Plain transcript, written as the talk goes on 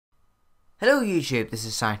Hello YouTube, this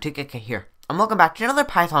is Scientifica here, and welcome back to another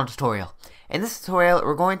Python tutorial. In this tutorial,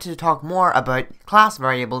 we're going to talk more about class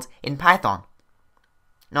variables in Python.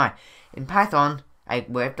 Now, in Python, I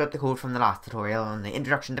wiped out the code from the last tutorial on the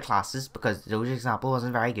introduction to classes because the Doge example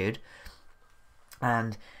wasn't very good.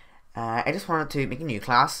 And I just wanted to make a new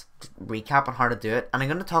class, recap on how to do it, and I'm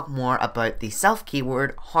going to talk more about the self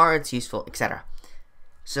keyword, how it's useful, etc.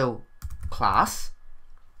 So, class,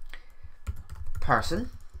 person,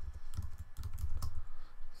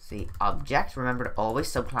 the object. Remember to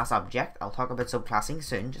always subclass object. I'll talk about subclassing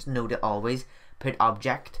soon. Just know to always put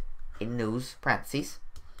object in those parentheses.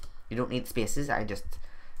 You don't need spaces. I just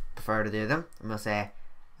prefer to do them. I'm gonna say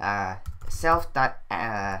self dot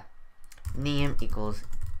name equals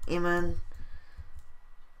Eamon.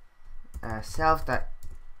 Self dot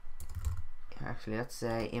actually let's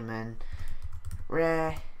say Eamon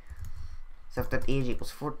Ray. Self dot age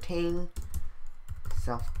equals 14.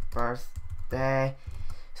 Self birthday.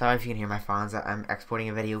 Sorry if you can hear my fans. I'm exporting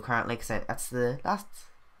a video currently because that's the last,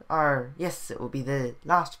 or yes, it will be the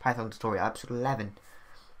last Python tutorial, episode 11.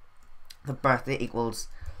 The birthday equals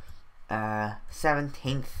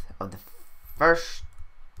 17th of the 1st,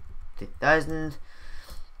 2000.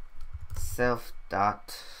 Self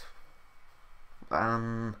dot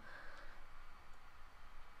yeah,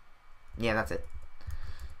 that's it.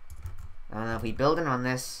 And if we build and run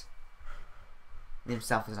this, name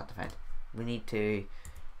self is not defined. We need to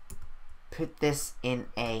put this in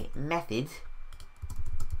a method.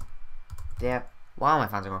 There. Wow, my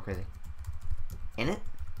fans are going crazy. Init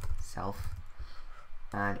self,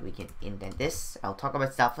 and we can indent this. I'll talk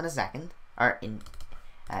about self in a second. Or in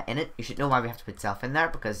init. You should know why we have to put self in there,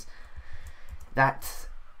 because that's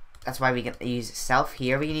why we can use self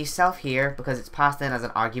here. We can use self here because it's passed in as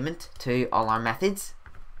an argument to all our methods,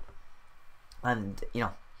 and you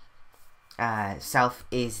know, self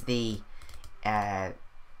is the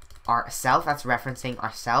our self, that's referencing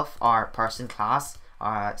ourself, our person class.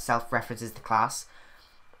 Our self references the class.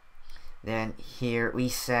 Then here we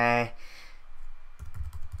say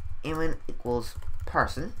Eamon equals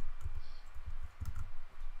person,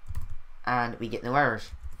 and we get no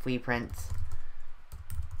errors. If we print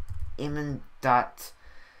Eamon dot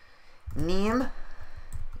name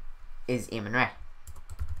is Eamon Ray.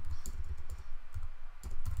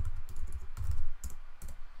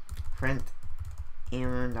 Print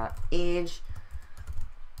Eamon dot age,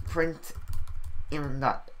 print Eamon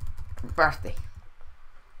dot birthday.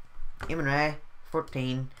 Eamon Ray,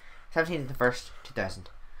 14, 17th of the 1st, 2000.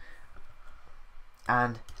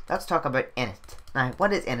 And let's talk about init. Now,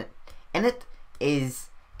 what is init? Init is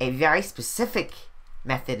a very specific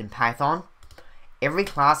method in Python. Every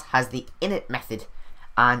class has the init method,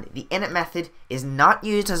 and the init method is not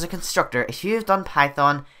used as a constructor. If you've done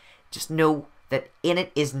Python, just know that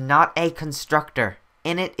init is not a constructor.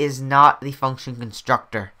 Init is not the function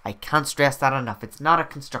constructor. I can't stress that enough. It's not a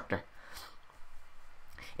constructor.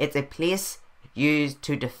 It's a place used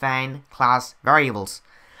to define class variables.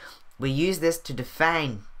 We use this to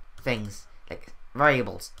define things like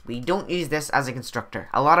variables. We don't use this as a constructor.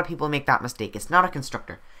 A lot of people make that mistake. It's not a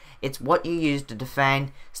constructor. It's what you use to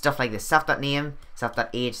define stuff like this: self.name,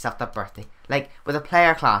 self.age, self.birthday. Like with a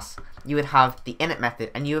player class, you would have the init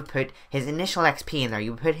method, and you would put his initial XP in there.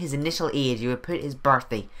 You would put his initial age. You would put his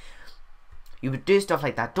birthday. You would do stuff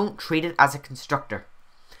like that. Don't treat it as a constructor.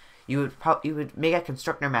 You would make a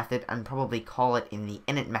constructor method and probably call it in the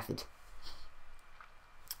init method.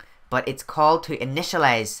 But it's called to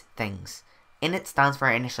initialize things. Init stands for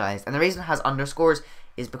initialize, and the reason it has underscores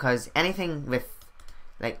is because anything with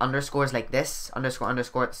like underscores like this, underscore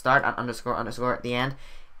underscore at the start and underscore underscore at the end,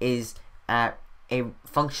 is a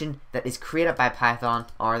function that is created by Python,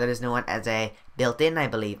 or that is known as a built-in, I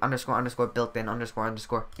believe. Underscore underscore built-in underscore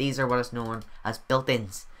underscore. These are what is known as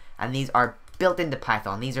built-ins, and these are built into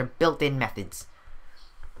Python. These are built-in methods.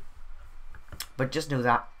 But just know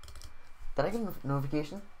that. Did I get a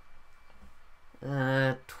notification?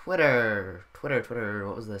 Twitter.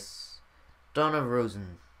 What was this? Donna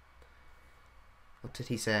Rosen. What did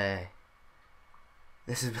he say?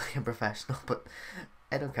 This is really unprofessional, but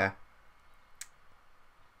I don't care.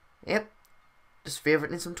 Yep. Just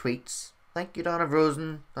favoriting some tweets. Thank you, Donna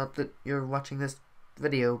Rosen. Not that you're watching this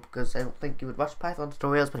video, because I don't think you would watch Python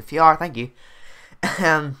tutorials, but if you are, thank you.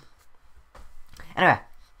 Anyway.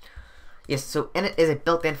 Yes, so init is a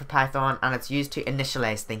built-in for Python, and it's used to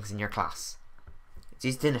initialize things in your class. It's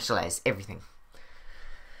used to initialize everything.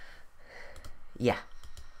 Yeah.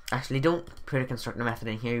 Actually, don't put a constructor method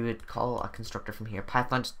in here. You would call a constructor from here.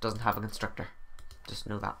 Python just doesn't have a constructor. Just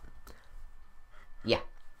know that. Yeah.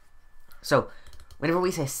 So, whenever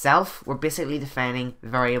we say self, we're basically defining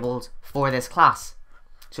variables for this class.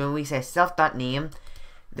 So when we say self.name,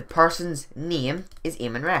 the person's name is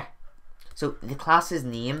Eamon Ray. So the class's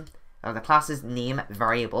name, or the class's name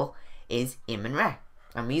variable, is Eamon Ray.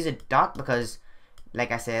 And we use a dot because,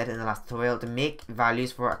 like I said in the last tutorial, to make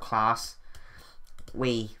values for a class,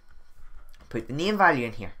 we put the name value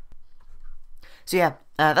in here. So yeah,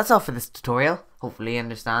 that's all for this tutorial. Hopefully you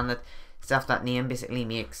understand that self.name basically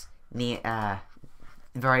makes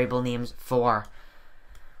variable names for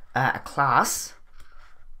a class.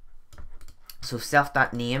 So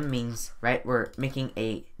self.name means, right, we're making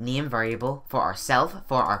a name variable for ourself,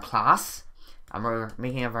 for our class, and we're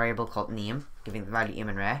making a variable called name, giving the value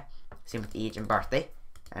Eamon Ray, same with age and birthday,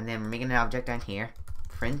 and then we're making an object down here,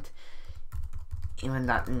 print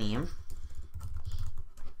Eamon.name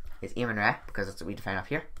is Eamon Ray, because that's what we define up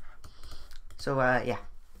here. So yeah,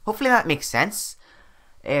 hopefully that makes sense.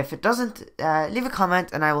 If it doesn't, leave a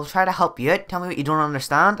comment and I will try to help you out. Tell me what you don't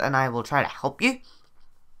understand and I will try to help you.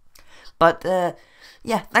 But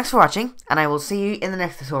yeah, thanks for watching and I will see you in the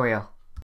next tutorial.